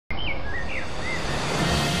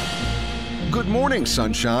Good morning,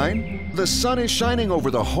 sunshine. The sun is shining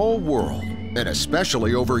over the whole world, and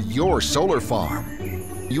especially over your solar farm.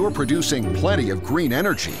 You're producing plenty of green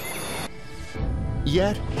energy.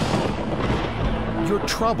 Yet, you're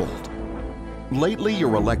troubled. Lately,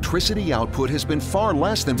 your electricity output has been far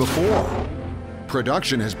less than before.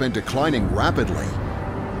 Production has been declining rapidly.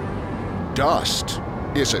 Dust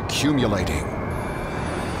is accumulating.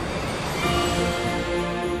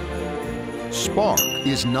 Spark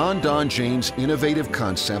is Naandanjain's innovative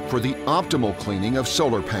concept for the optimal cleaning of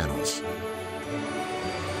solar panels.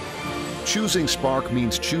 Choosing Spark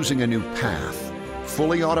means choosing a new path.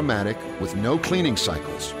 Fully automatic, with no cleaning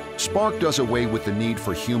cycles, Spark does away with the need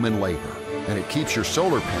for human labor, and it keeps your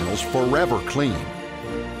solar panels forever clean.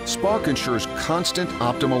 Spark ensures constant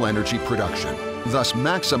optimal energy production, thus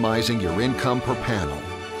maximizing your income per panel.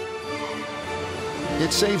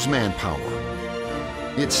 It saves manpower.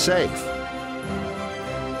 It's safe.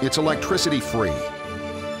 It's electricity-free.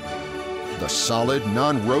 The solid,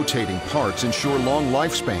 non-rotating parts ensure long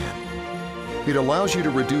lifespan. It allows you to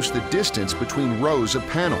reduce the distance between rows of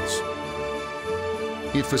panels.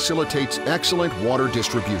 It facilitates excellent water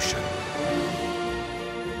distribution.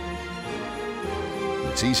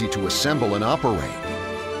 It's easy to assemble and operate.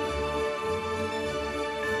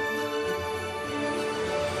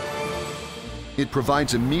 It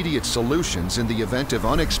provides immediate solutions in the event of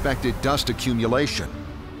unexpected dust accumulation.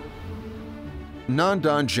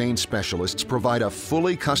 Naandanjain specialists provide a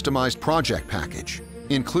fully customized project package,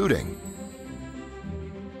 including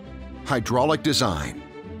hydraulic design,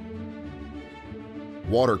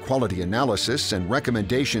 water quality analysis and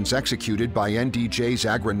recommendations executed by NDJ's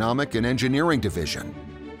Agronomic and Engineering Division,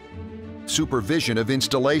 supervision of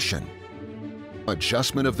installation,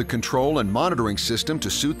 adjustment of the control and monitoring system to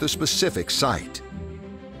suit the specific site,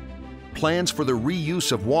 plans for the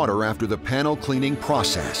reuse of water after the panel cleaning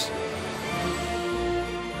process.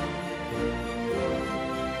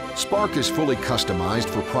 Spark is fully customized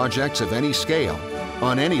for projects of any scale,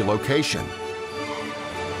 on any location.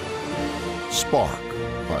 Spark,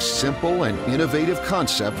 a simple and innovative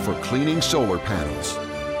concept for cleaning solar panels.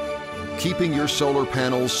 Keeping your solar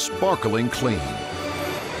panels sparkling clean.